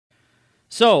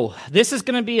So, this is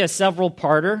going to be a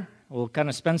several-parter. We'll kind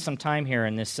of spend some time here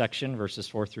in this section, verses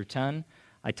 4 through 10.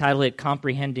 I title it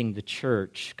Comprehending the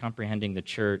Church. Comprehending the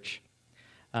Church.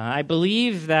 I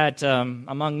believe that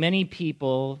among many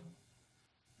people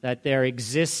that there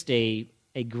exists a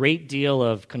great deal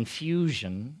of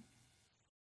confusion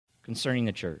concerning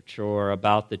the church or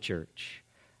about the church.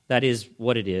 That is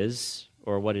what it is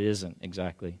or what it isn't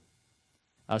exactly.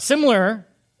 Similar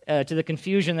to the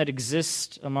confusion that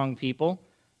exists among people,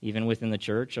 even within the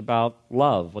church, about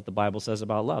love, what the Bible says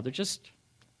about love.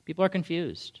 People are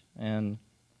confused and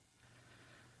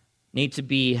need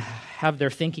to have their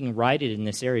thinking righted in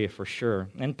this area for sure.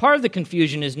 And part of the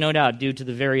confusion is no doubt due to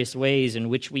the various ways in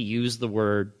which we use the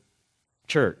word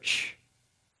church.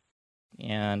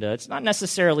 And it's not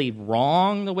necessarily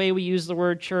wrong the way we use the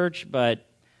word church, but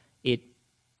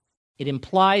it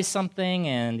implies something,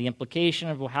 and the implication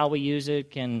of how we use it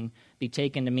can be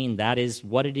taken to mean that is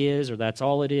what it is, or that's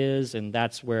all it is, and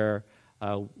that's where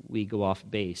we go off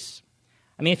base.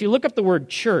 I mean, if you look up the word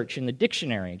church in the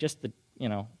dictionary, just the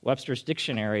Webster's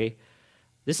dictionary,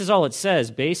 this is all it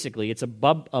says. Basically, it's a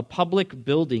public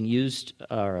building used,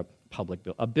 a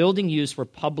building used for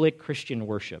public Christian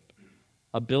worship,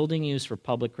 a building used for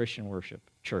public Christian worship,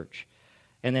 church,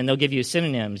 and then they'll give you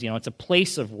synonyms. It's a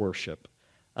place of worship.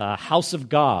 House of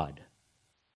God,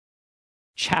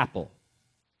 chapel,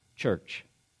 church.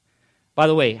 By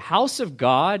the way, house of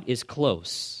God is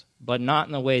close, but not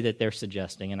in the way that they're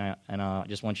suggesting, and I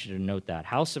just want you to note that.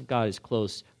 House of God is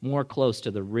more close to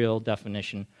the real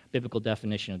definition, biblical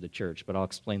definition of the church, but I'll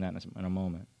explain that in a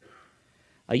moment.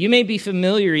 You may be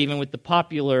familiar even with the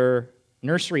popular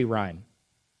nursery rhyme.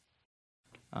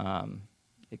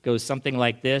 It goes something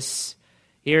like this.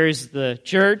 Here's the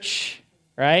church,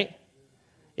 right?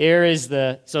 Here's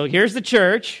the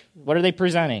church. What are they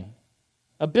presenting?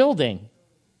 A building.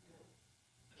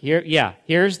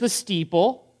 Here's the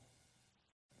steeple.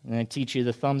 And I teach you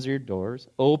the thumbs are your doors.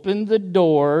 Open the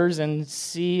doors and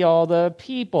see all the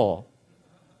people.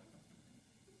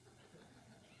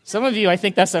 Some of you, I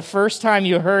think that's the first time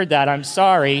you heard that. I'm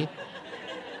sorry.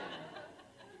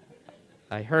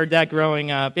 I heard that growing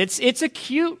up. It's a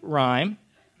cute rhyme.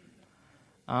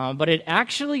 But it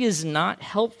actually is not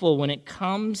helpful when it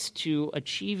comes to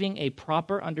achieving a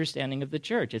proper understanding of the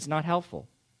church. It's not helpful.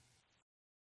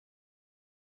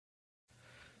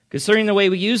 Concerning the way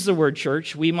we use the word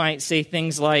church, we might say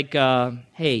things like,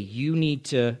 hey, you need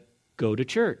to go to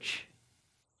church.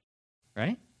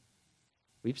 Right?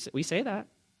 We say that.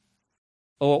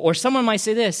 Or someone might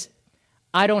say this,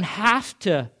 I don't have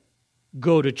to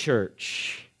go to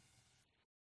church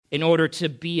in order to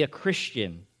be a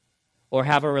Christian or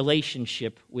have a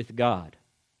relationship with God.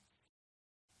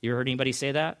 You heard anybody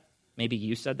say that? Maybe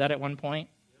you said that at one point?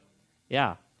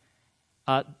 Yeah.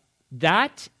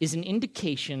 That is an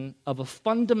indication of a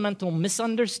fundamental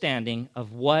misunderstanding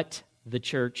of what the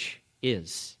church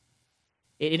is.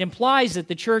 It implies that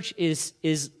the church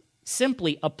is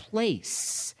simply a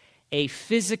place, a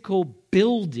physical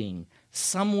building,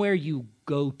 somewhere you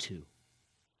go to.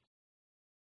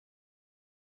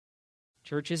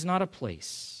 Church is not a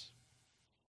place.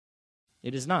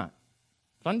 It is not.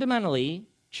 Fundamentally,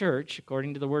 church,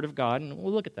 according to the Word of God, and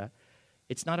we'll look at that,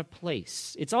 it's not a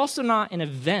place. It's also not an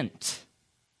event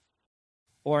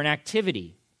or an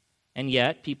activity. And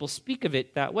yet, people speak of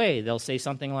it that way. They'll say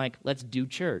something like, let's do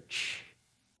church.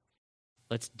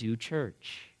 Let's do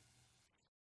church.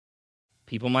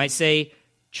 People might say,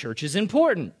 church is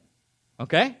important.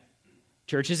 Okay?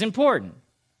 Church is important.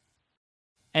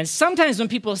 And sometimes when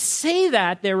people say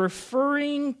that, they're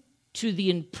referring to the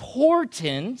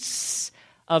importance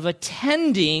of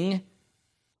attending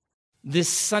this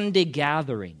Sunday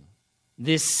gathering,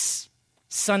 this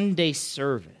Sunday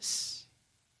service.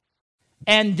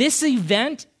 And this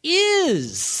event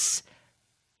is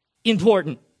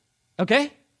important,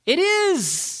 okay? It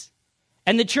is.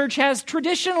 And the church has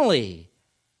traditionally,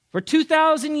 for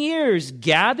 2,000 years,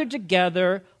 gathered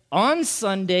together on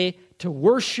Sunday to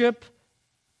worship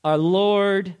our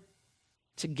Lord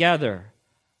together.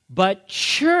 But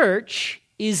church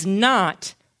is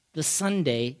not the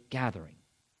Sunday gathering.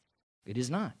 It is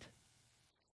not.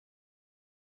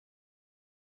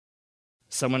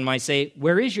 Someone might say,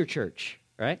 where is your church?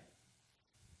 Right?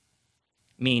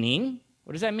 Meaning,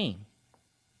 what does that mean?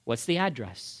 What's the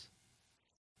address?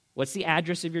 What's the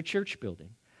address of your church building?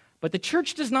 But the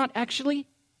church does not actually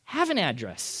have an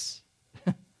address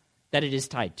that it is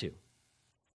tied to.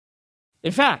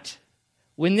 In fact,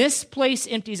 when this place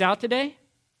empties out today,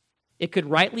 it could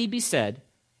rightly be said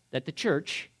that the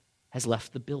church has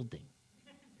left the building.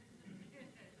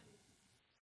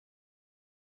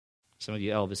 Some of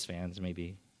you Elvis fans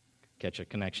maybe catch a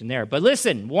connection there. But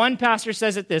listen, one pastor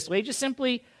says it this way, just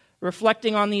simply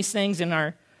reflecting on these things and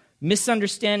our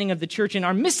misunderstanding of the church. And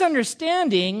our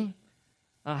misunderstanding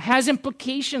has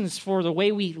implications for the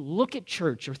way we look at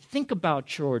church or think about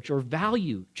church or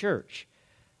value church.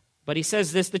 But he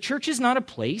says this: the church is not a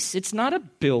place, it's not a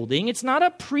building, it's not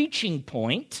a preaching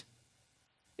point,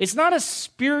 it's not a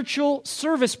spiritual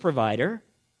service provider.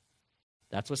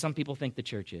 That's what some people think the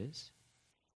church is.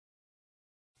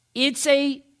 It's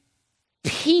a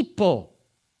people,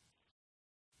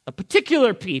 a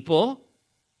particular people,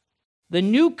 the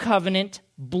new covenant,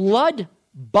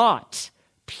 blood-bought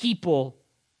people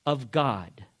of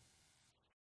God.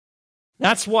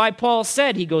 That's why Paul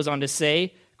said, he goes on to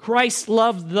say, Christ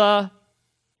loved the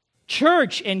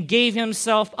church and gave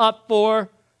himself up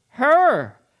for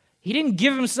her. He didn't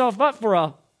give himself up for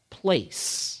a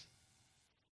place,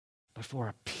 but for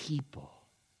a people.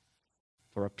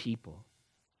 For a people.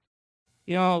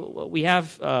 You know, we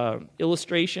have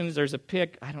illustrations. There's a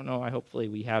pic. I don't know. Hopefully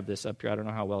we have this up here. I don't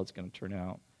know how well it's going to turn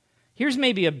out. Here's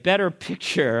maybe a better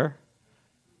picture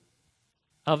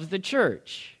of the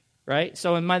church, right?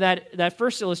 So in that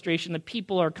first illustration, the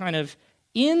people are kind of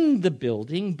in the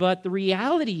building, but the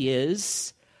reality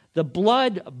is the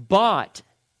blood-bought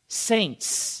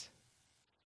saints,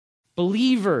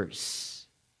 believers,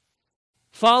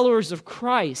 followers of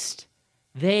Christ,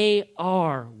 they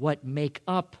are what make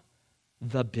up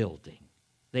the building.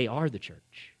 They are the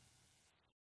church.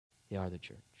 They are the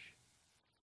church.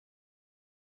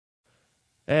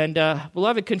 And,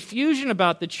 beloved, confusion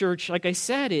about the church, like I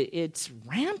said, it's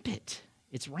rampant.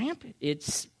 It's rampant.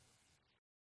 It's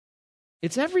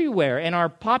everywhere. And our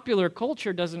popular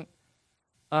culture doesn't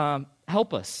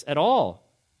help us at all.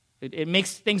 It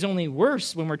makes things only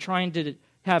worse when we're trying to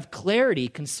have clarity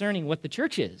concerning what the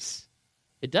church is.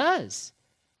 It does.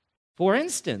 For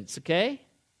instance, okay,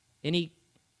 any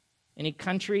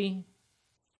country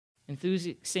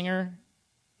enthusiast singer?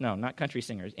 No, not country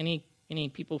singers. Any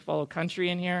people follow country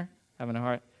in here? Having a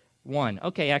hard one.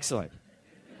 Okay, excellent.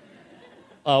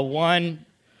 One.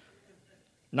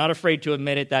 Not afraid to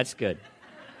admit it. That's good.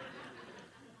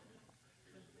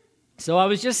 So I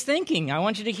was just thinking, I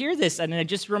want you to hear this, and I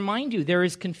just remind you, there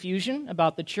is confusion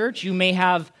about the church. You may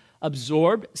have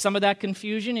absorbed some of that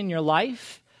confusion in your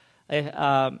life.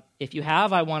 If you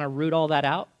have, I want to root all that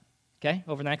out. Okay,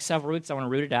 over the next several weeks, I want to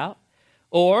root it out.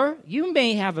 Or you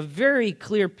may have a very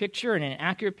clear picture and an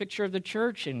accurate picture of the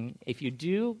church, and if you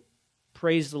do,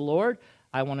 praise the Lord.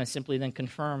 I want to simply then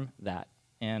confirm that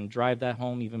and drive that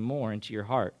home even more into your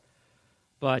heart.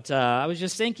 But I was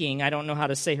just thinking, I don't know how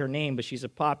to say her name, but she's a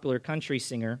popular country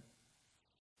singer,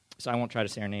 so I won't try to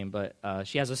say her name, but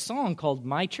she has a song called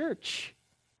My Church,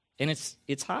 and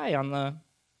it's high on the,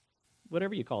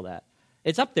 whatever you call that.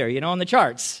 It's up there, on the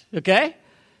charts, okay?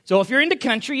 So if you're into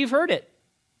country, you've heard it.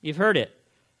 You've heard it.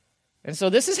 And so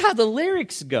this is how the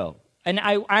lyrics go. And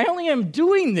I only am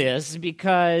doing this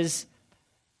because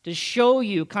to show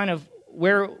you kind of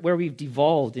where we've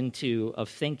devolved into of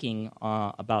thinking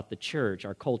about the church,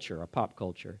 our culture, our pop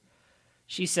culture.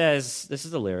 She says, this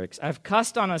is the lyrics, I've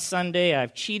cussed on a Sunday,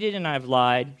 I've cheated and I've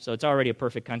lied, so it's already a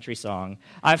perfect country song.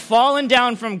 I've fallen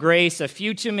down from grace a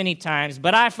few too many times,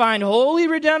 but I find holy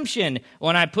redemption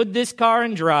when I put this car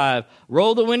in drive,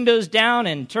 roll the windows down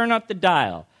and turn up the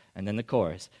dial. And then the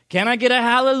chorus, can I get a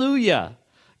hallelujah?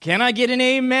 Can I get an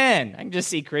amen? I can just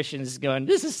see Christians going,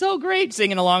 this is so great,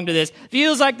 singing along to this.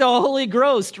 Feels like the Holy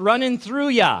Ghost running through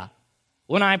ya.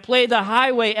 When I play the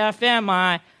highway FM,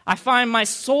 I find my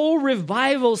soul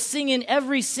revival singing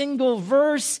every single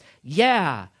verse.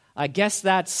 Yeah, I guess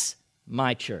that's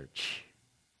my church.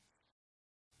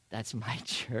 That's my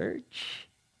church?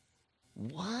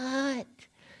 What?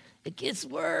 It gets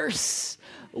worse.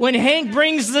 When Hank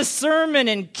brings the sermon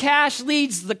and Cash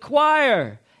leads the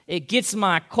choir, it gets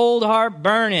my cold heart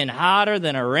burning hotter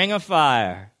than a ring of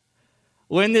fire.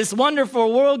 When this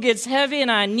wonderful world gets heavy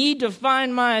and I need to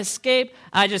find my escape,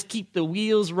 I just keep the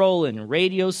wheels rolling,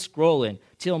 radio scrolling,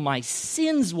 till my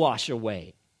sins wash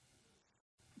away.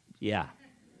 Yeah.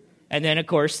 And then, of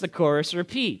course, the chorus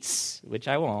repeats, which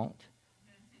I won't,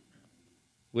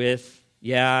 with,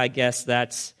 yeah, I guess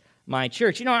that's my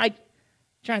church. I'm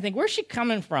trying to think, where's she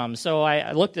coming from? So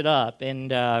I looked it up,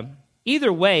 and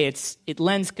either way, it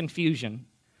lends confusion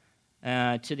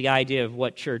to the idea of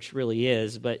what church really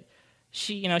is, but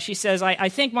she says, I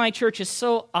think my church is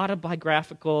so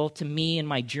autobiographical to me and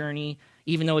my journey,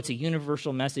 even though it's a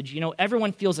universal message.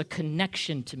 Everyone feels a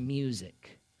connection to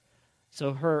music.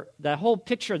 So that whole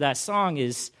picture of that song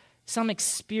is some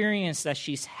experience that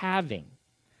she's having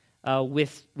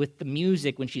with the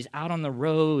music when she's out on the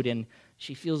road, and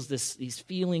she feels these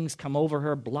feelings come over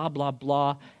her, blah, blah,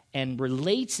 blah. and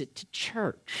relates it to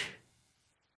church.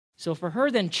 So for her,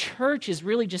 then, church is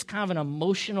really just kind of an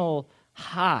emotional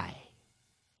high.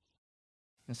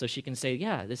 And so she can say,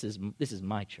 yeah, this is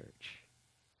my church.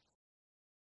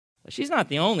 But she's not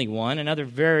the only one. Another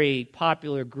very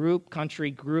popular group,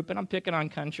 country group, and I'm picking on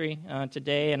country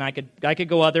today, and I could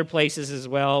go other places as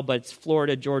well, but it's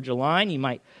Florida-Georgia Line. You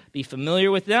might be familiar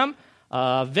with them.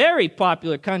 A very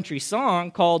popular country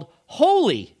song called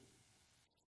Holy.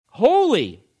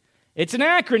 Holy. It's an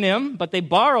acronym, but they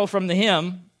borrow from the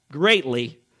hymn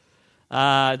greatly.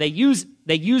 They use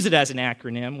it as an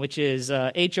acronym, which is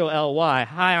HOLY,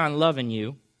 High on Loving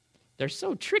You. They're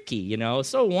so tricky,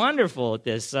 so wonderful at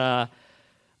this. But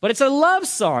it's a love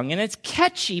song, and it's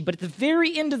catchy, but at the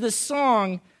very end of the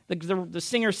song, the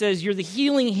singer says, you're the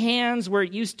healing hands where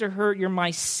it used to hurt. You're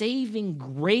my saving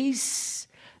grace.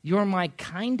 You're my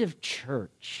kind of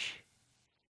church.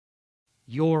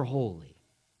 You're holy.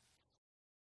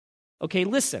 Okay,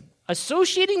 listen.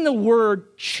 Associating the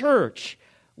word church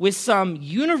with some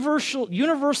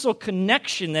universal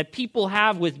connection that people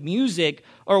have with music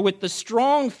or with the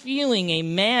strong feeling a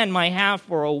man might have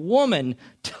for a woman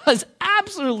does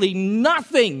absolutely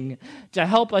nothing to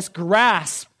help us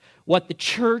grasp what the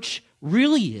church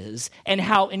really is and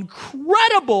how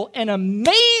incredible and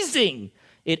amazing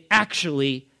it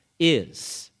actually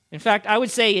is. In fact, I would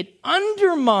say it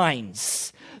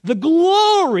undermines the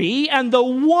glory and the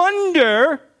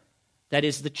wonder that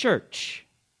is the church.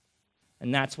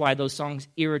 And that's why those songs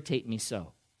irritate me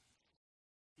so.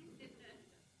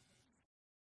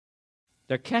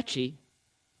 They're catchy,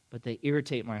 but they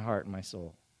irritate my heart and my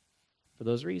soul for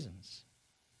those reasons.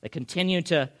 They continue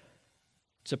to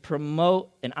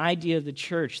promote an idea of the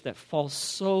church that falls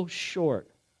so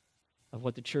short of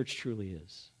what the church truly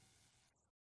is.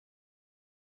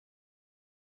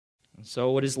 And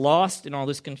so what is lost in all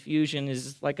this confusion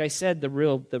is, like I said, the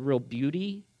real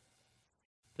beauty,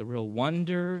 the real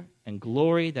wonder and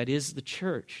glory that is the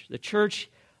church. The church,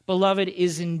 beloved,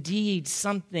 is indeed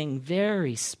something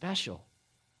very special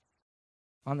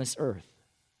on this earth.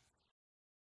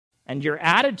 And your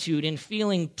attitude in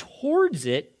feeling towards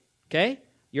it, okay,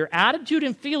 your attitude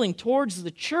and feeling towards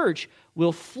the church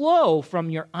will flow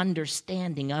from your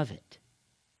understanding of it.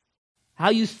 How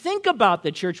you think about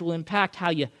the church will impact how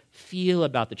you feel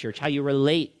about the church, how you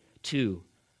relate to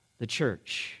the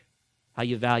church, how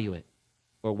you value it,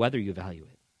 or whether you value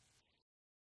it.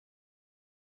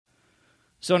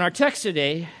 So in our text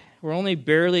today, we're only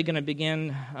barely going to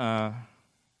begin to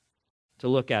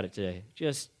look at it today.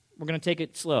 We're going to take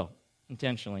it slow,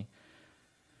 intentionally.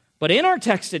 But in our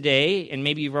text today, and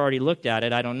maybe you've already looked at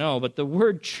it, I don't know, but the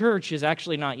word church is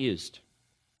actually not used.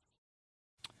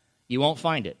 You won't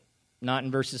find it. Not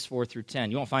in verses 4 through 10.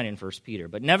 You won't find it in 1 Peter.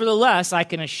 But nevertheless, I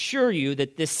can assure you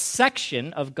that this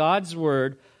section of God's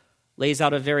Word lays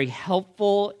out a very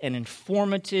helpful and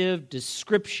informative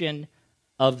description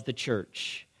of the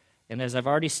church. And as I've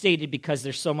already stated, because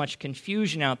there's so much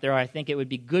confusion out there, I think it would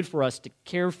be good for us to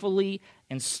carefully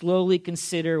and slowly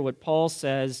consider what Paul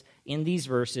says in these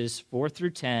verses 4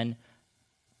 through 10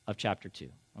 of chapter 2.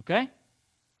 Okay?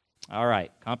 All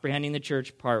right. Comprehending the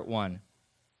Church, part 1.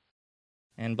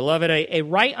 And beloved, a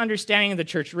right understanding of the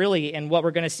church really, and what we're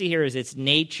going to see here is its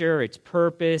nature, its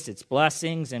purpose, its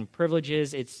blessings and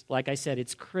privileges. It's, like I said,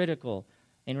 it's critical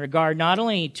in regard not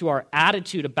only to our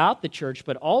attitude about the church,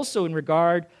 but also in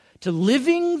regard to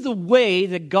living the way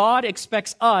that God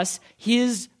expects us,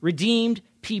 His redeemed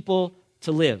people,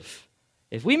 to live.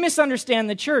 If we misunderstand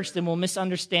the church, then we'll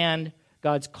misunderstand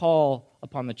God's call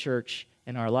upon the church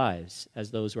in our lives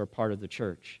as those who are part of the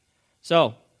church.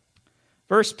 So,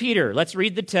 1 Peter, let's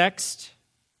read the text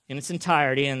in its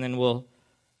entirety, and then we'll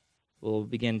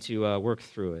begin to work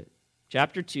through it.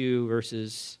 Chapter 2,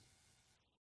 verses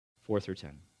 4 through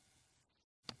 10.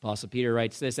 Apostle Peter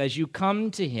writes this, "As you come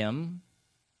to him,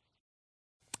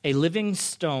 a living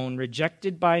stone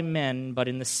rejected by men, but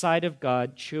in the sight of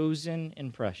God chosen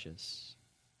and precious.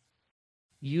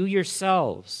 You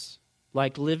yourselves,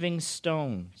 like living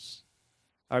stones,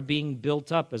 are being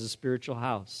built up as a spiritual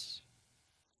house,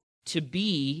 to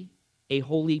be a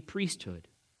holy priesthood,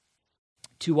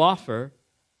 to offer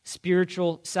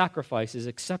spiritual sacrifices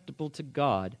acceptable to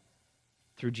God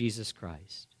through Jesus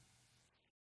Christ.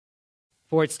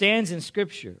 For it stands in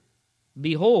Scripture,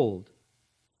 'Behold,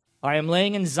 I am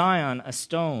laying in Zion a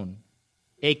stone,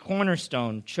 a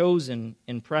cornerstone chosen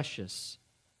and precious,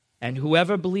 and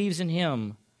whoever believes in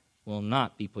him will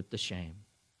not be put to shame.'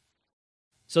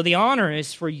 So the honor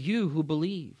is for you who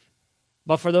believe.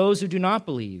 But for those who do not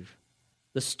believe,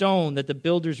 the stone that the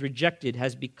builders rejected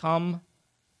has become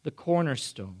the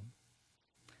cornerstone,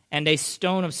 and a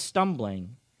stone of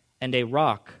stumbling, and a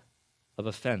rock of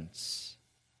offense.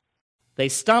 They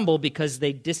stumble because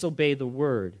they disobey the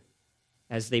word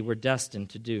as they were destined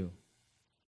to do.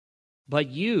 But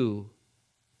you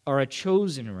are a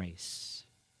chosen race,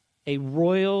 a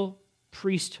royal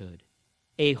priesthood,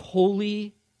 a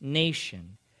holy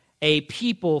nation, a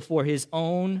people for his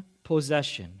own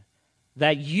possession,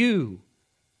 that you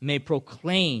may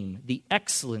proclaim the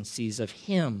excellencies of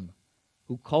him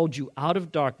who called you out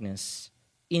of darkness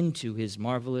into his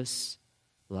marvelous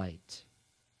light.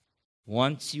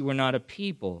 Once you were not a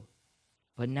people,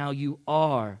 but now you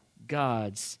are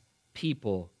God's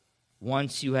people.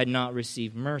 Once you had not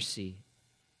received mercy,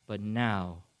 but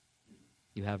now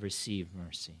you have received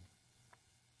mercy.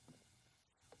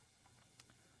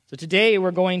 So today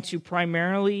we're going to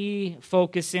primarily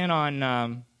focus in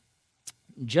on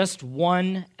just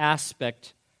one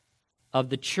aspect of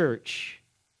the church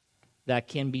that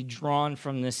can be drawn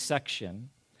from this section,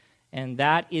 and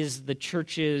that is the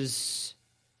church's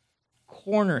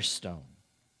cornerstone.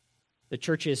 The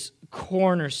church's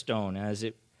cornerstone, as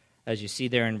you see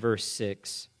there in verse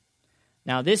 6.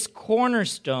 Now, this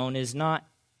cornerstone is not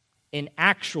an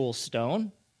actual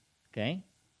stone, okay,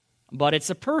 but it's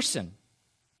a person.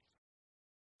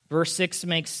 Verse 6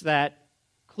 makes that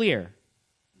clear,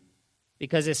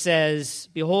 because it says,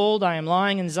 "Behold, I am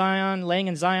laying in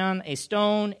Zion a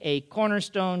stone, a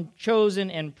cornerstone,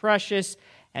 chosen and precious,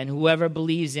 and whoever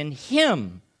believes in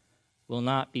him will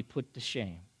not be put to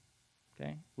shame."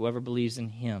 Okay? Whoever believes in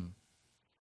him.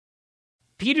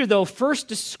 Peter, though, first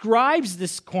describes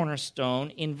this cornerstone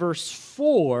in verse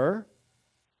 4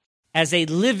 as a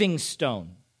living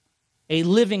stone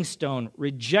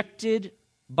rejected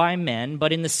by men,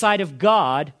 but in the sight of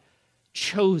God,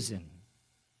 chosen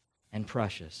and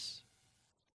precious.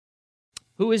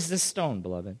 Who is this stone,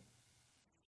 beloved?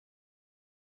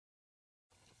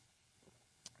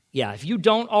 Yeah, if you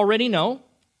don't already know,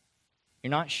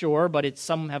 you're not sure, but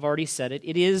some have already said it.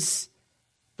 It is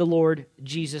the Lord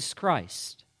Jesus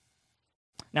Christ.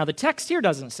 Now, the text here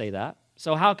doesn't say that,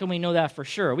 so how can we know that for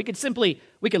sure? We could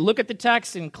look at the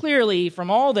text, and clearly,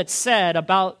 from all that's said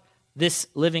about this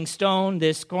living stone,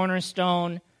 this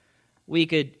cornerstone, we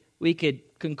could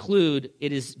conclude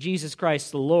it is Jesus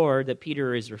Christ the Lord that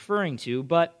Peter is referring to.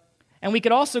 And we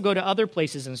could also go to other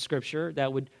places in Scripture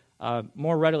that would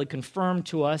more readily confirm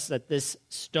to us that this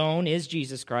stone is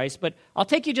Jesus Christ. But I'll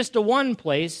take you just to one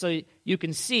place so you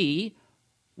can see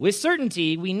with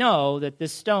certainty we know that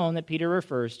this stone that Peter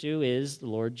refers to is the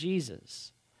Lord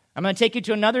Jesus. I'm going to take you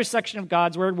to another section of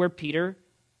God's Word where Peter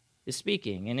is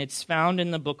speaking, and it's found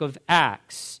in the book of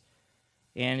Acts,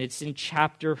 and it's in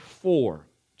chapter 4.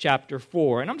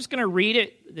 And I'm just going to read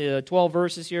it, the 12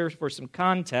 verses here for some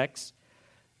context,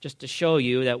 just to show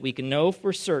you that we can know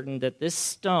for certain that this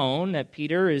stone that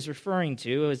Peter is referring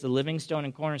to as the living stone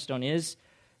and cornerstone is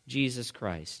Jesus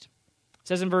Christ. It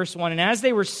says in verse 1, "And as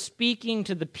they were speaking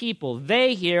to the people,"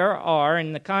 they here are,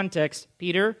 in the context,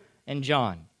 Peter and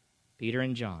John. Peter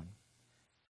and John.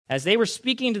 "As they were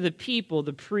speaking to the people,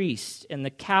 the priest and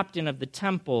the captain of the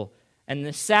temple and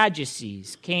the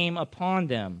Sadducees came upon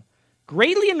them,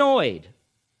 greatly annoyed,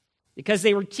 because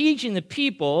they were teaching the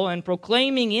people and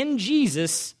proclaiming in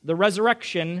Jesus the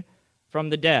resurrection from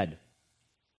the dead.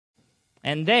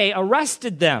 And they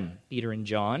arrested them," Peter and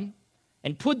John,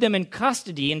 "and put them in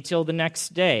custody until the next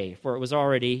day, for it was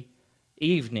already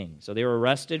evening." So they were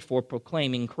arrested for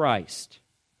proclaiming Christ.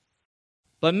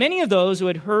 "But many of those who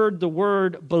had heard the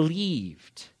word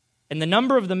believed, and the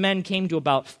number of the men came to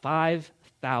about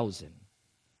 5,000.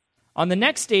 On the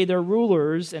next day, their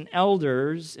rulers and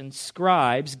elders and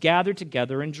scribes gathered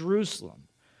together in Jerusalem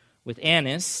with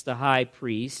Annas, the high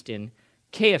priest, and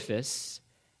Caiaphas,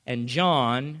 and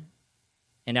John,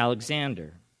 and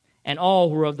Alexander, and all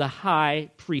who were of the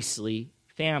high priestly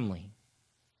family.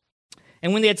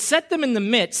 And when they had set them in the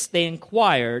midst, they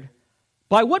inquired,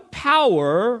 'By what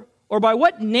power or by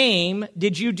what name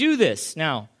did you do this?'"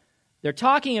 Now, they're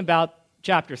talking about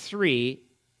chapter 3.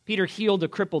 Peter healed a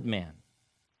crippled man.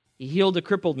 He healed a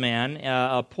crippled man,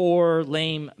 a poor,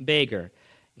 lame beggar.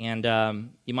 And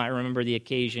you might remember the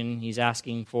occasion. He's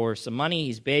asking for some money.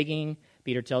 He's begging.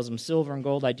 Peter tells him, "Silver and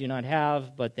gold I do not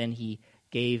have," but then he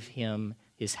gave him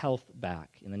his health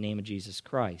back in the name of Jesus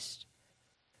Christ.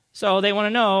 So they want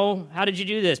to know, how did you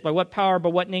do this? By what power, by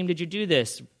what name did you do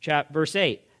this? Verse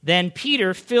 8. "Then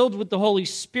Peter, filled with the Holy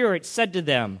Spirit, said to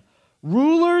them,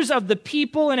 'Rulers of the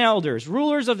people and elders,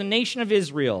 rulers of the nation of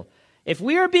Israel, if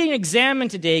we are being examined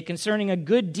today concerning a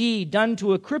good deed done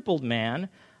to a crippled man,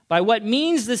 by what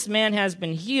means this man has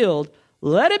been healed,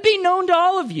 let it be known to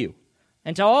all of you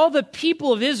and to all the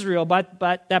people of Israel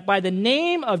that by the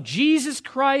name of Jesus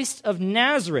Christ of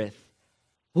Nazareth,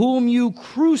 whom you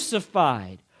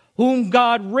crucified, whom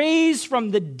God raised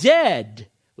from the dead,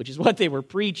 which is what they were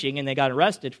preaching and they got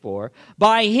arrested for.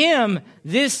 By him,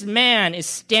 this man is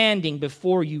standing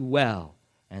before you well.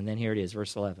 And then here it is,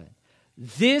 verse 11.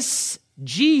 This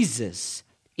Jesus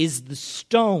is the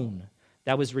stone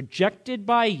that was rejected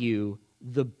by you,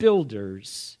 the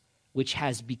builders, which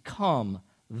has become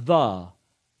the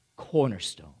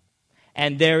cornerstone.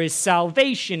 And there is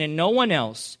salvation in no one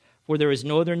else, for there is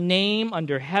no other name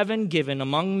under heaven given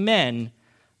among men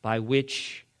by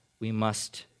which we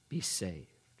must be saved.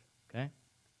 Okay?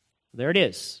 There it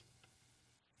is.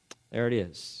 There it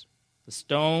is. The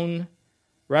stone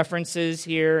references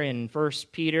here in 1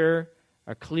 Peter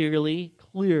are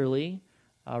clearly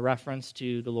a reference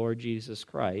to the Lord Jesus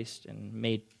Christ, and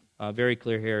made very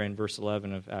clear here in verse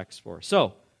 11 of Acts 4.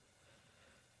 So,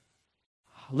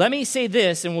 let me say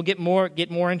this, and we'll get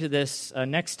more into this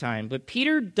next time. But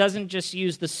Peter doesn't just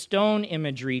use the stone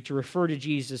imagery to refer to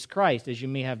Jesus Christ, as you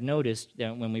may have noticed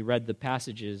when we read the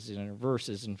passages and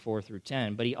verses in 4 through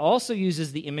 10. But he also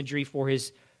uses the imagery for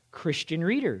his Christian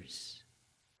readers.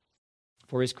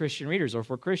 For his Christian readers, or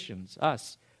for Christians,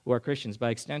 us who are Christians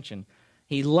by extension.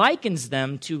 He likens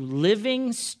them to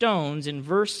living stones in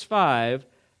verse 5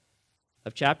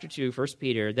 of chapter 2, 1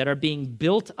 Peter, that are being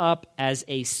built up as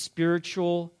a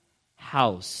spiritual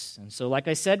house. And so, like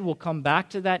I said, we'll come back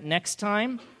to that next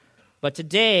time. But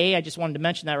today, I just wanted to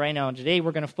mention that right now. And today,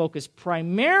 we're going to focus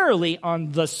primarily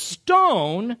on the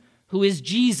stone, who is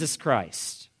Jesus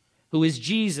Christ. Who is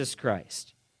Jesus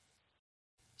Christ.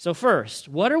 So first,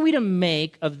 what are we to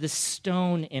make of the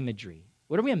stone imagery?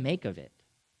 What are we to make of it?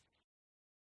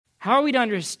 How are we to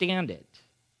understand it?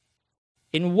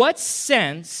 In what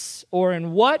sense or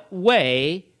in what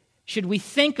way should we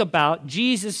think about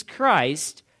Jesus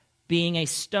Christ being a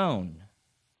stone?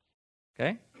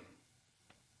 Okay?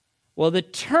 Well, the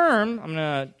term, I'm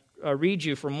going to read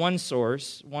you from one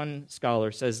source. One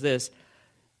scholar says this,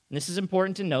 and this is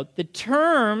important to note. The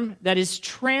term that is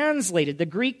translated, the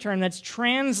Greek term that's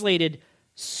translated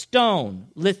stone,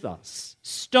 lithos,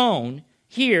 stone,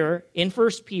 here in 1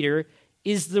 Peter,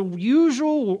 is the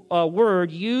usual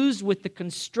word used with the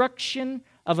construction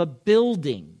of a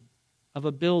building.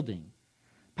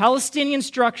 Palestinian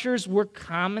structures were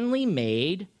commonly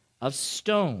made of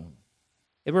stone.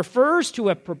 It refers to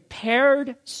a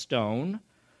prepared stone,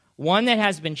 one that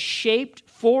has been shaped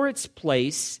for its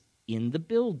place in the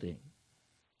building.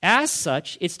 As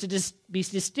such, it's to be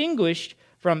distinguished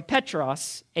from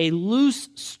petros, a loose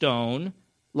stone,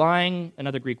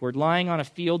 another Greek word, lying on a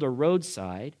field or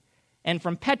roadside, and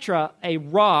from Petra, a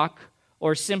rock,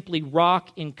 or simply rock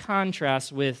in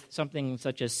contrast with something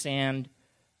such as sand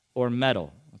or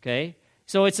metal. Okay?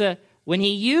 So when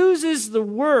he uses the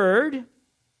word,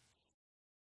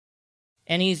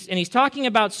 and he's talking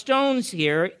about stones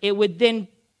here, it would then,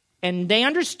 and they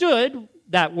understood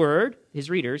that word, his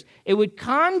readers, it would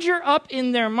conjure up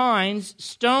in their minds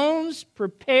stones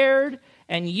prepared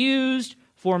and used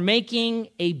for making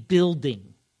a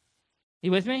building.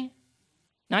 You with me?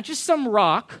 Not just some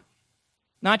rock,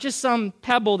 not just some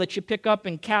pebble that you pick up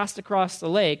and cast across the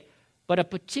lake, but a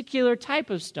particular type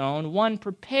of stone, one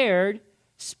prepared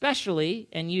specially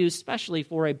and used specially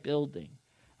for a building.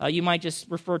 You might just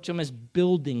refer to them as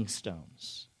building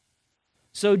stones.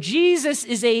 So Jesus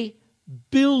is a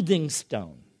building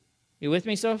stone. You with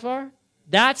me so far?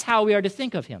 That's how we are to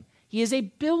think of him. He is a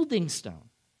building stone.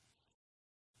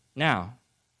 Now,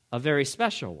 a very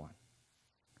special one.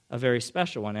 A very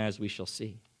special one, as we shall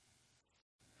see.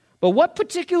 But what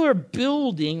particular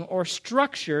building or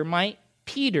structure might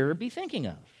Peter be thinking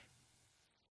of?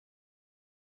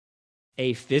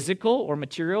 A physical or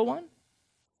material one?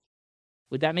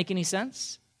 Would that make any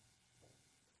sense?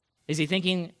 Is he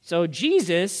thinking, so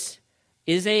Jesus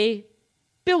is a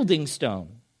building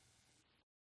stone,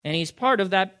 and he's part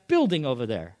of that building over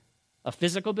there? A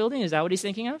physical building? Is that what he's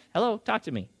thinking of? Hello, talk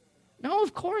to me. No,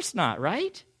 of course not,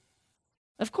 right?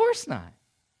 Of course not.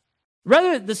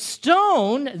 Rather, the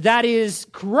stone that is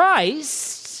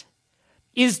Christ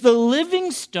is the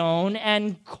living stone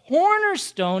and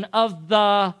cornerstone of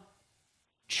the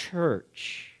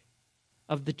church.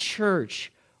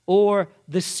 Or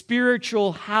the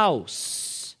spiritual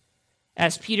house,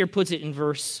 as Peter puts it in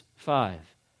verse 5.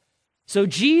 So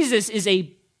Jesus is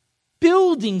a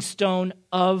building stone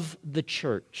of the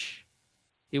church.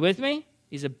 You with me?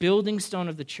 He's a building stone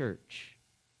of the church.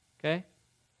 Okay?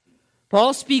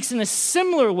 Paul speaks in a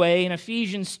similar way in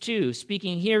Ephesians 2,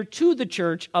 speaking here to the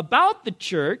church, about the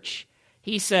church.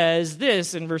 He says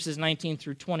this in verses 19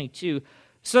 through 22.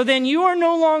 So then you are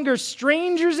no longer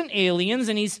strangers and aliens,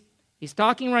 and he's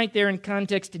talking right there in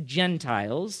context to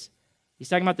Gentiles. He's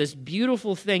talking about this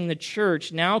beautiful thing, the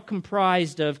church, now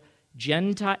comprised of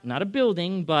Gentile, not a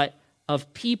building, but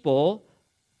of people,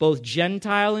 both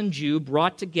Gentile and Jew,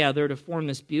 brought together to form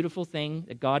this beautiful thing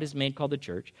that God has made called the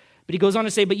church. But he goes on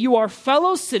to say, but you are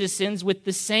fellow citizens with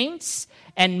the saints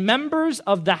and members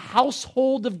of the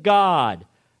household of God.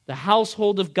 The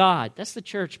household of God. That's the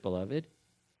church, beloved.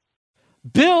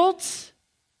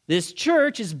 This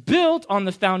church is built on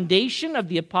the foundation of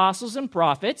the apostles and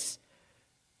prophets.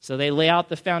 So they lay out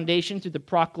the foundation through the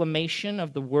proclamation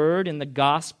of the word and the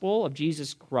gospel of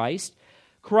Jesus Christ.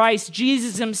 Christ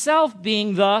Jesus himself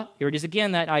being here it is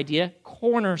again, that idea,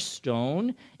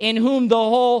 cornerstone, in whom the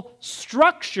whole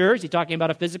structure, is he talking about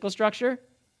a physical structure?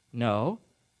 No,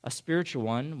 a spiritual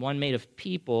one made of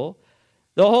people.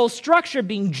 The whole structure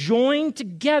being joined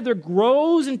together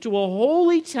grows into a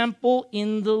holy temple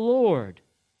in the Lord.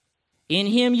 In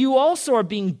him you also are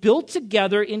being built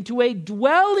together into a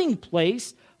dwelling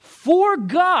place for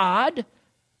God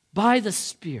by the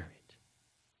Spirit.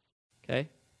 Okay?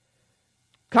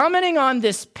 Commenting on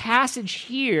this passage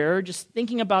here, just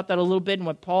thinking about that a little bit and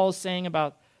what Paul is saying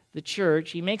about the church,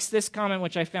 he makes this comment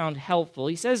which I found helpful.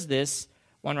 He says this,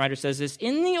 one writer says this,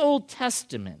 in the Old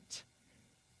Testament,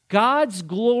 God's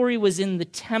glory was in the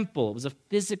temple. It was a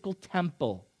physical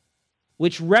temple,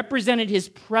 which represented his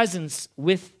presence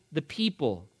with the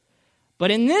people. But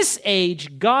in this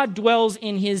age, God dwells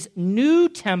in his new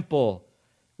temple,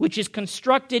 which is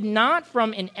constructed not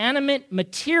from inanimate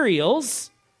materials,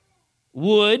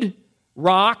 wood,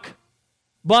 rock,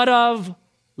 but of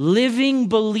living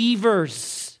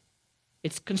believers.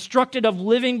 It's constructed of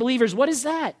living believers. What is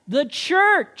that? The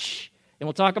church. And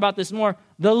we'll talk about this more.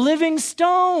 The living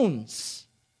stones.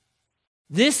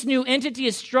 This new entity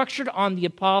is structured on the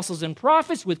apostles and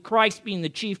prophets, with Christ being the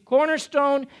chief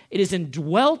cornerstone. It is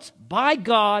indwelt by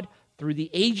God through the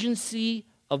agency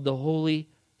of the Holy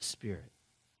Spirit.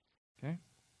 Okay?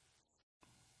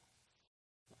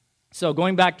 So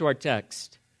going back to our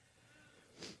text,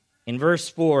 in verse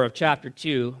 4 of chapter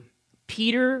 2,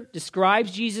 Peter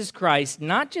describes Jesus Christ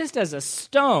not just as a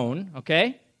stone,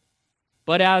 okay,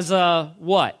 but as a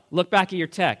what? Look back at your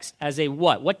text. As a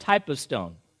what? What type of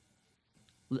stone?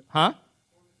 Huh?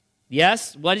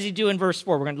 Yes? What does he do in verse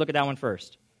 4? We're going to look at that one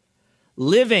first.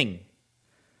 Living.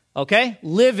 Okay?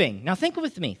 Living. Now think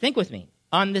with me. Think with me.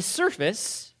 On the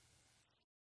surface,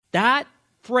 that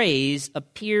phrase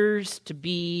appears to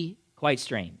be quite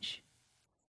strange.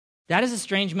 That is a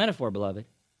strange metaphor, beloved.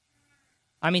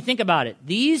 I mean, think about it.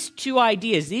 These two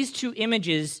ideas, these two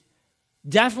images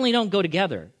definitely don't go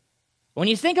together. When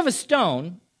you think of a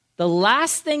stone, the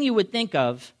last thing you would think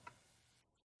of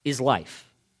is life.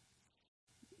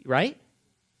 Right?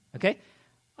 Okay?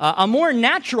 A more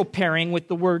natural pairing with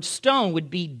the word stone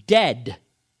would be dead.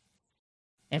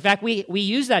 In fact, we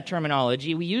use that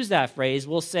terminology, we use that phrase,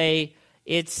 we'll say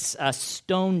it's a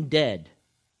stone dead,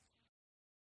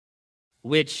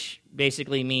 which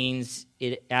basically means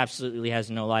it absolutely has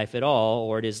no life at all,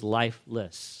 or it is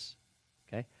lifeless.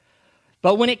 Okay?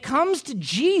 But when it comes to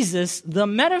Jesus, the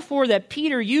metaphor that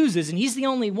Peter uses, and he's the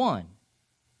only one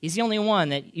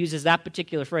that uses that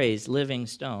particular phrase, living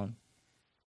stone.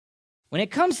 When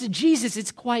it comes to Jesus,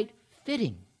 it's quite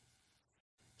fitting.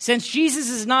 Since Jesus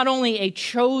is not only a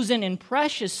chosen and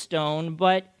precious stone,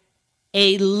 but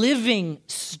a living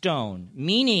stone,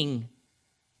 meaning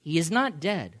he is not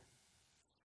dead.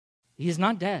 He is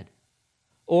not dead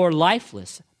or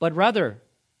lifeless, but rather,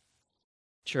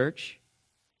 church,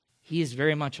 he is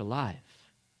very much alive.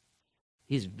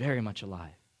 He is very much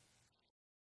alive.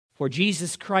 For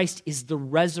Jesus Christ is the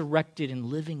resurrected and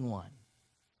living one.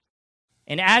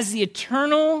 And as the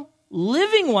eternal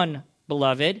living one,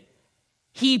 beloved,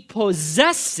 he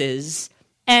possesses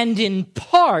and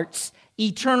imparts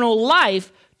eternal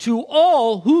life to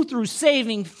all who through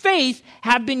saving faith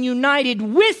have been united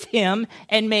with him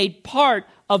and made part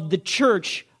of the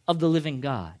church of the living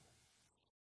God.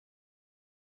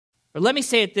 Or let me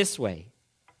say it this way.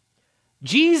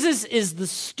 Jesus is the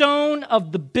stone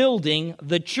of the building,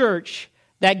 the church,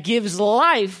 that gives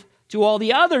life to all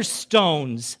the other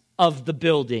stones of the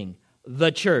building,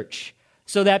 the church.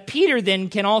 So that Peter then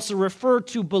can also refer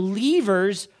to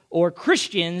believers or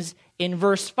Christians in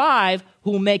verse 5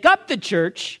 who make up the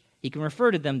church. He can refer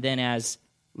to them then as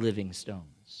living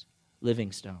stones.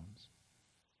 Living stones.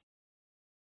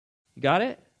 You got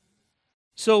it?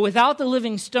 So without the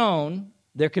living stone,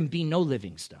 there can be no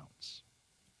living stones.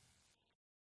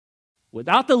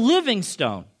 Without the living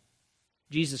stone,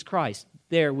 Jesus Christ,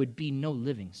 there would be no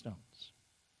living stones.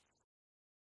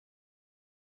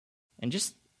 And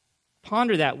just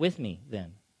ponder that with me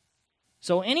then.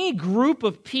 So any group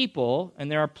of people,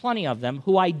 and there are plenty of them,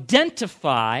 who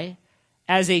identify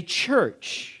as a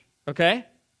church, okay?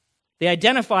 They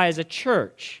identify as a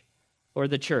church or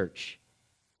the church.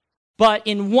 But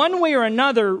in one way or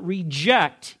another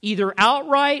reject, either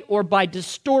outright or by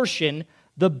distortion,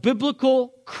 the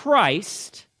biblical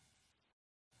Christ,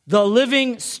 the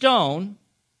living stone.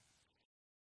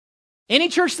 Any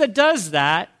church that does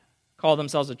that, call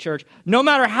themselves a church, no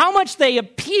matter how much they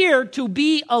appear to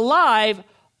be alive,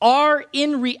 are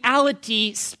in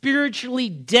reality spiritually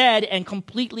dead and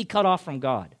completely cut off from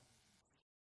God.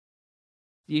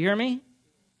 Do you hear me?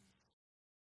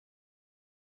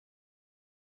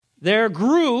 Their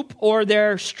group, or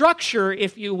their structure,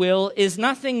 if you will, is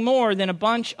nothing more than a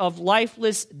bunch of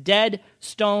lifeless, dead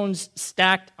stones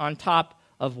stacked on top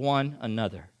of one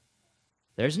another.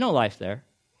 There's no life there.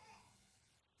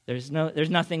 There's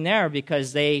nothing there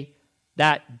because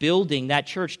that building, that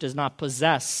church does not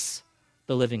possess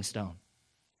the living stone.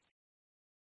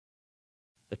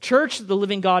 The church of the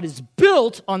living God is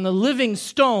built on the living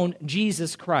stone,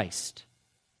 Jesus Christ.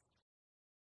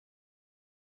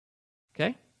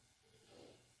 Okay?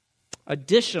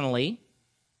 Additionally,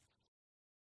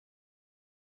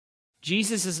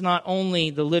 Jesus is not only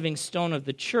the living stone of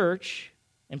the church,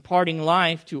 imparting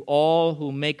life to all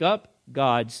who make up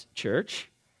God's church,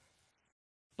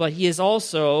 but he is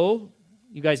also,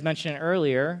 you guys mentioned it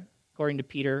earlier, according to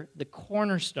Peter, the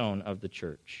cornerstone of the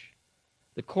church.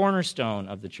 The cornerstone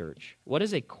of the church. What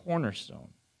is a cornerstone?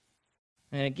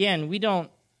 And again,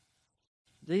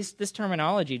 this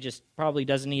terminology just probably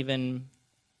doesn't even,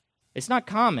 it's not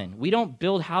common. We don't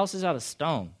build houses out of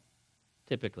stone,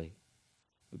 typically.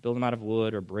 We build them out of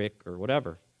wood or brick or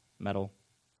whatever, metal.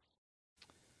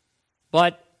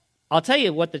 But I'll tell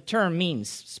you what the term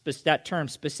means, that term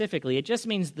specifically. It just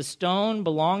means the stone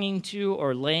belonging to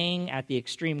or laying at the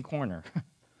extreme corner.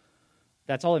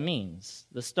 That's all it means.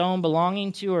 The stone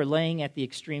belonging to or laying at the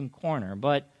extreme corner.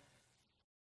 But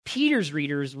Peter's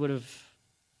readers would have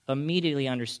immediately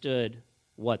understood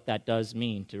what that does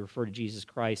mean to refer to Jesus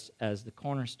Christ as the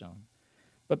cornerstone.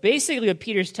 But basically what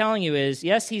Peter's telling you is,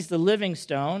 yes, he's the living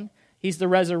stone. He's the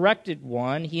resurrected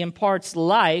one. He imparts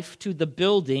life to the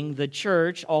building, the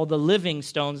church, all the living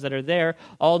stones that are there,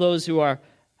 all those who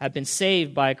have been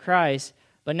saved by Christ.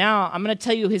 But now I'm going to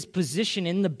tell you his position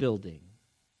in the building,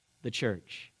 the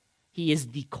church. He is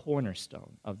the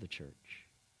cornerstone of the church.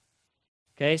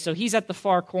 Okay, so he's at the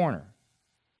far corner.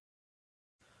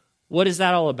 What is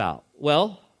that all about?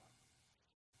 Well,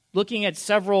 looking at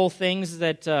several things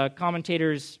that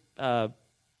commentators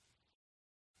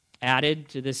added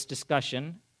to this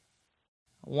discussion.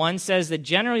 One says that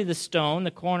generally the stone, the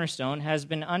cornerstone, has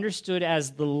been understood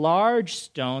as the large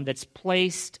stone that's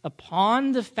placed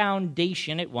upon the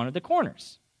foundation at one of the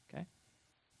corners. Okay?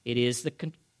 It is the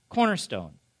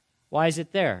cornerstone. Why is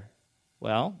it there?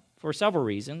 Well, for several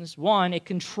reasons. One, it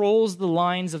controls the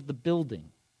lines of the building.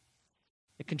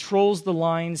 It controls the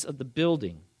lines of the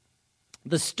building.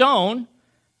 The stone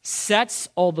sets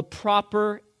all the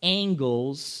proper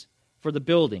angles for the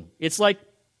building. It's like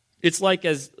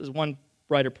as one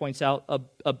writer points out,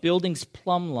 a building's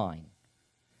plumb line,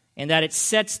 and that it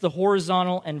sets the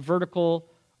horizontal and vertical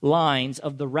lines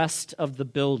of the rest of the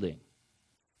building.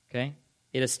 Okay?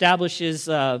 It establishes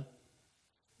the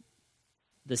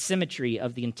symmetry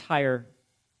of the entire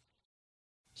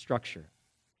structure.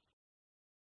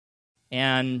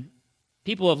 And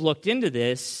people have looked into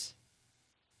this,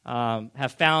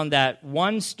 have found that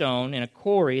one stone in a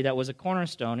quarry that was a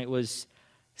cornerstone, it was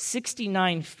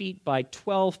 69 feet by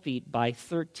 12 feet by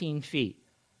 13 feet.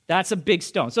 That's a big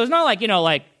stone. So it's not like,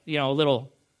 a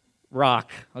little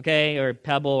rock, okay, or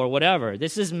pebble or whatever.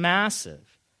 This is massive.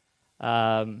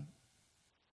 And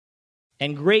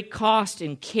great cost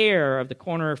and care of the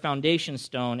corner foundation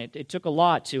stone. It took a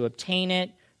lot to obtain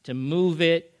it, to move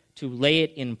it, to lay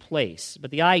it in place.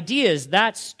 But the idea is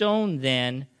that stone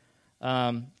then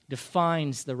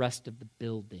defines the rest of the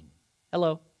building.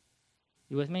 Hello?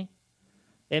 You with me?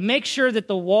 It makes sure that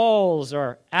the walls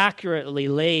are accurately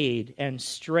laid and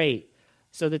straight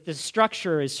so that the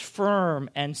structure is firm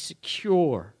and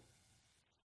secure.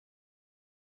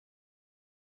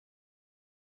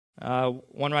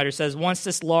 One writer says, once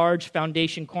this large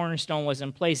foundation cornerstone was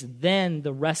in place, then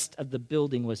the rest of the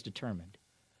building was determined.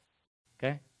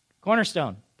 Okay?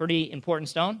 Cornerstone, pretty important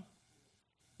stone?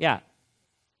 Yeah.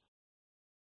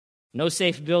 No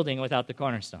safe building without the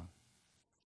cornerstone.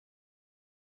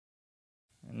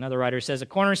 Another writer says, a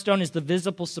cornerstone is the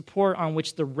visible support on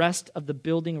which the rest of the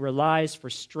building relies for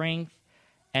strength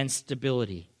and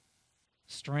stability.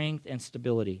 Strength and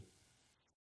stability.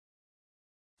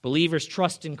 Believers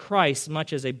trust in Christ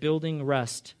much as a building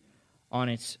rests on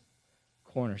its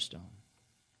cornerstone.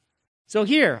 So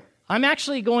here, I'm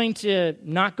actually going to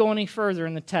not go any further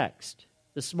in the text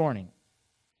this morning.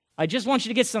 I just want you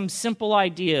to get some simple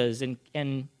ideas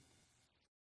and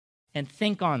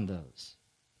think on those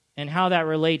and how that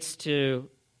relates to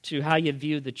how you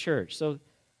view the church. So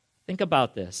think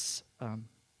about this.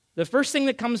 The first thing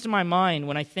that comes to my mind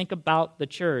when I think about the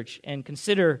church and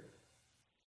consider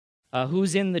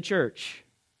who's in the church,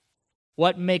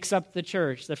 what makes up the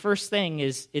church, the first thing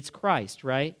is it's Christ,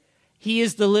 right? He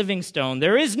is the living stone.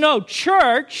 There is no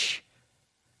church,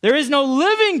 there is no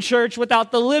living church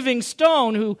without the living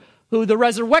stone who the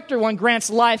resurrected one grants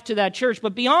life to that church.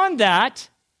 But beyond that,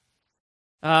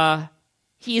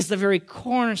 he is the very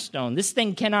cornerstone. This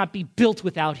thing cannot be built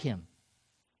without him.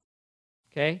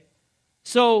 Okay?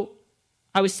 So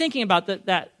I was thinking about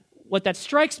that. What that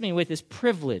strikes me with is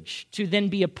privilege, to then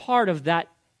be a part of that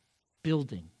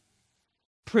building.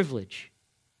 Privilege.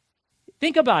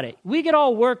 Think about it. We get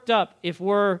all worked up if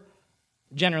we're,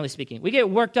 generally speaking, we get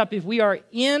worked up if we are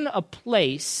in a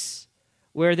place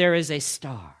where there is a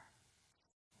star.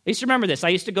 I used to remember this. I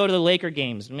used to go to the Laker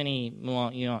games many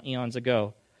eons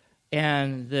ago,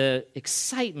 and the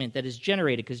excitement that is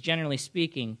generated, because generally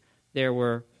speaking, there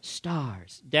were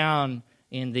stars down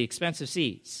in the expensive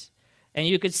seats. And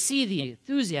you could see the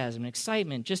enthusiasm and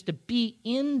excitement just to be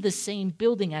in the same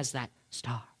building as that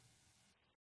star.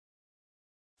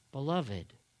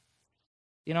 Beloved.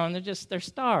 And they're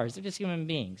stars. They're just human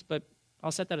beings. But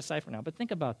I'll set that aside for now. But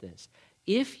think about this.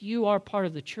 If you are part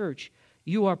of the church,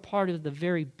 you are part of the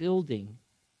very building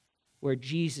where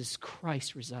Jesus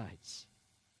Christ resides.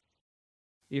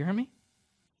 You hear me?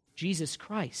 Jesus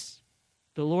Christ,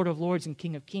 the Lord of Lords and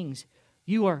King of Kings.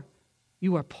 You are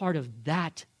part of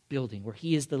that building where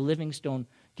he is the living stone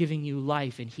giving you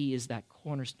life, and he is that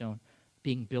cornerstone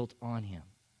being built on him.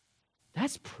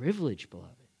 That's privilege,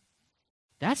 beloved.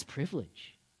 That's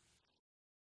privilege.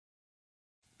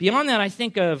 Beyond that, I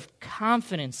think of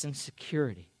confidence and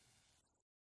security.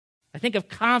 I think of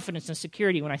confidence and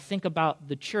security when I think about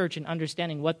the church and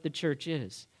understanding what the church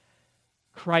is.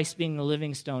 Christ being the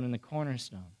living stone and the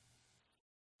cornerstone.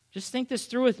 Just think this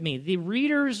through with me. The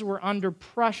readers were under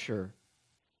pressure,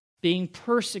 being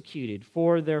persecuted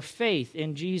for their faith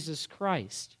in Jesus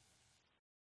Christ.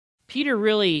 Peter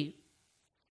really,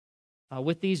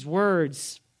 with these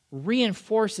words,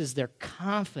 reinforces their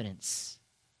confidence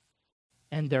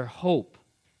and their hope.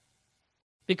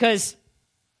 Because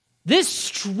this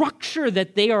structure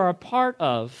that they are a part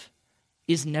of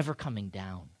is never coming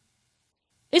down.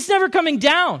 It's never coming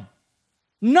down.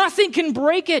 Nothing can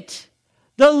break it.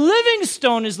 The living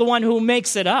stone is the one who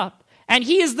makes it up, and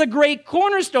he is the great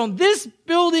cornerstone. This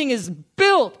building is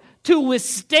built to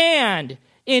withstand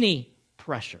any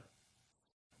pressure.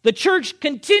 The church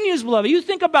continues, beloved. You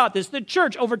think about this. The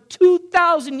church, over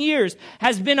 2,000 years,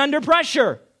 has been under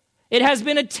pressure. It has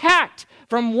been attacked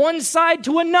from one side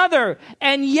to another,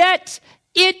 and yet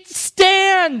it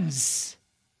stands.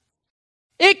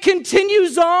 It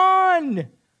continues on.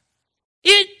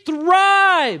 It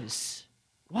thrives.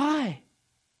 Why?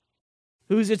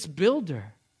 Who's its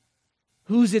builder?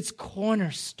 Who's its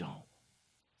cornerstone?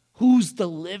 Who's the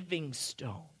living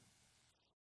stone?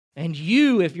 And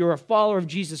you, if you're a follower of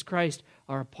Jesus Christ,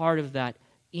 are a part of that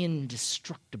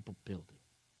indestructible building.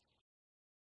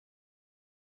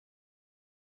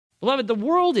 Beloved, the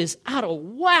world is out of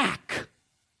whack.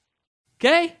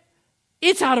 Okay?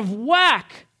 It's out of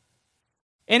whack.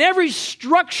 And every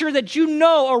structure that you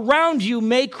know around you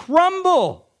may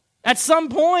crumble at some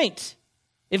point,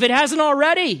 if it hasn't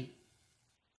already.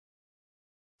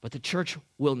 But the church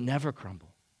will never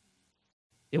crumble.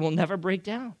 It will never break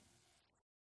down.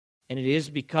 And it is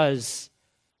because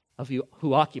of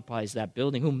who occupies that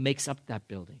building, who makes up that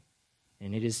building.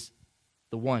 And it is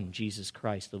the one, Jesus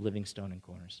Christ, the living stone and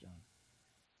cornerstone.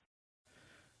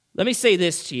 Let me say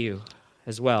this to you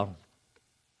as well.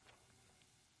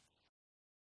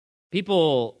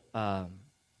 People,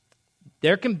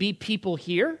 there can be people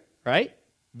here, right,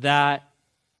 that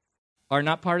are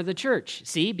not part of the church.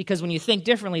 See, because when you think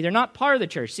differently, they're not part of the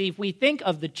church. See, if we think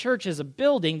of the church as a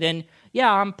building, then, yeah,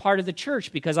 I'm part of the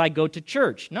church because I go to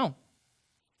church. No,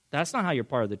 that's not how you're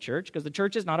part of the church, because the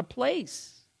church is not a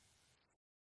place.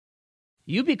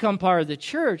 You become part of the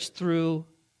church through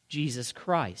Jesus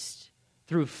Christ,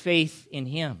 through faith in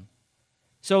him.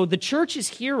 So the church is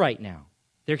here right now.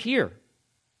 They're here.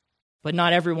 But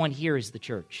not everyone here is the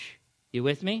church. You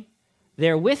with me?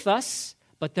 They're with us,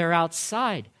 but they're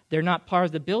outside. They're not part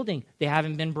of the building. They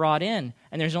haven't been brought in.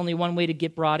 And there's only one way to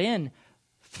get brought in,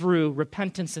 through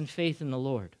repentance and faith in the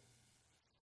Lord.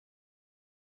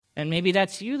 And maybe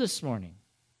that's you this morning.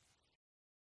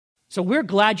 So we're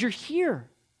glad you're here.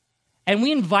 And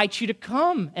we invite you to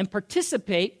come and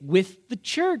participate with the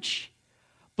church.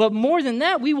 But more than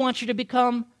that, we want you to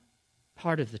become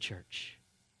part of the church.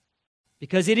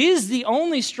 Because it is the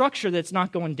only structure that's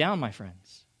not going down, my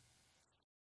friends.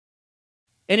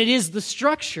 And it is the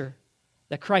structure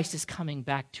that Christ is coming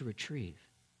back to retrieve,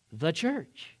 the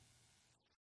church.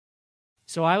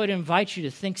 So I would invite you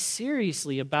to think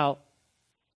seriously about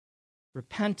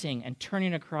repenting and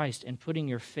turning to Christ and putting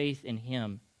your faith in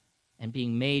Him and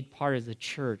being made part of the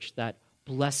church, that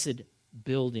blessed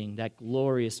building, that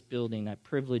glorious building, that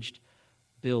privileged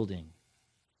building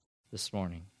this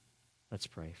morning. Let's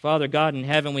pray. Father God in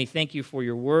heaven, we thank you for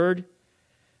your word.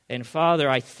 And Father,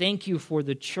 I thank you for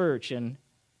the church. And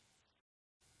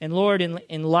Lord,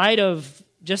 in light of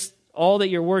just all that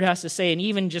your word has to say, and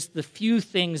even just the few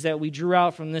things that we drew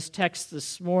out from this text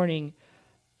this morning,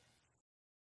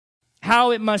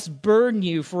 how it must burden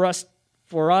you for us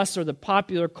or the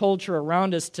popular culture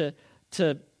around us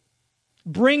to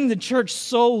bring the church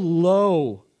so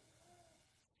low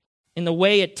in the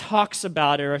way it talks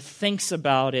about it or thinks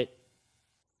about it.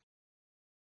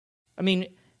 I mean,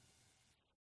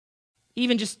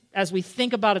 even just as we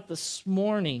think about it this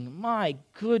morning, my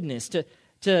goodness, to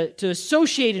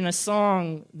associate in a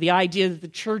song the idea that the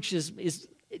church is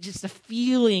just a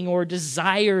feeling or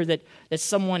desire that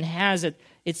someone has.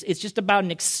 It's just about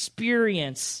an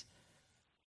experience.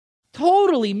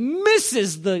 Totally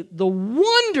misses the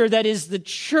wonder that is the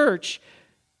church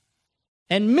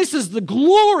and misses the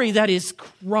glory that is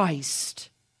Christ.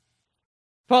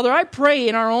 Father, I pray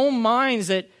in our own minds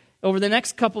that over the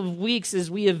next couple of weeks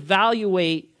as we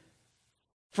evaluate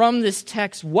from this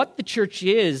text what the church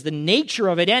is, the nature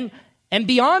of it, and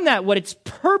beyond that, what its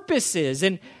purpose is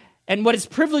and what its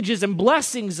privileges and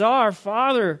blessings are,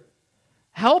 Father,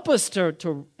 help us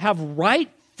to have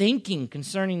right thinking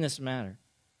concerning this matter.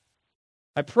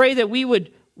 I pray that we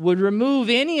would remove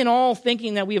any and all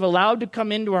thinking that we've allowed to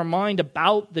come into our mind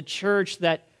about the church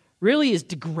that really is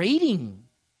degrading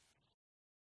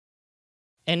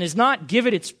and does not give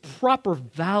it its proper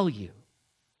value.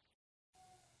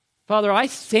 Father, I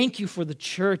thank you for the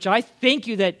church. I thank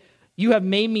you that you have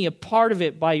made me a part of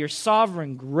it by your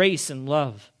sovereign grace and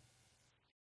love.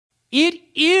 It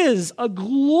is a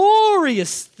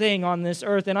glorious thing on this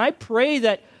earth, and I pray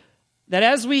that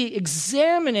as we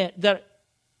examine it, that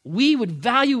we would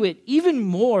value it even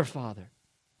more, Father,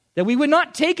 that we would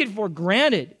not take it for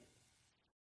granted.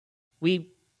 We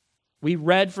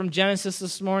read from Genesis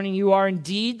this morning, you are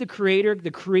indeed the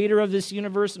creator of this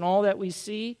universe and all that we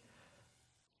see.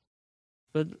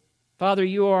 But Father,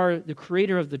 you are the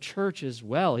creator of the church as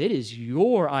well. It is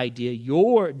your idea,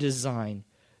 your design,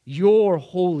 your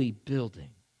holy building.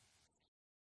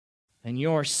 And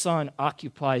your Son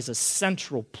occupies a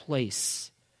central place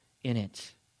in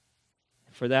it.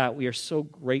 For that, we are so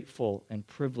grateful and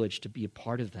privileged to be a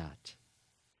part of that.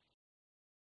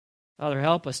 Father,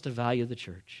 help us to value the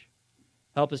church.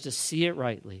 Help us to see it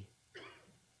rightly.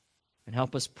 And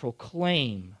help us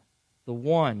proclaim the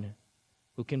one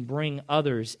who can bring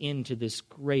others into this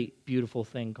great, beautiful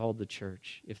thing called the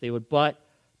church, if they would but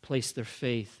place their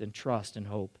faith and trust and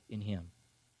hope in Him,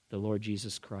 the Lord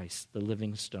Jesus Christ, the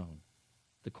living stone,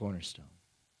 the cornerstone.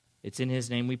 It's in His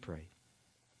name we pray.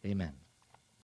 Amen.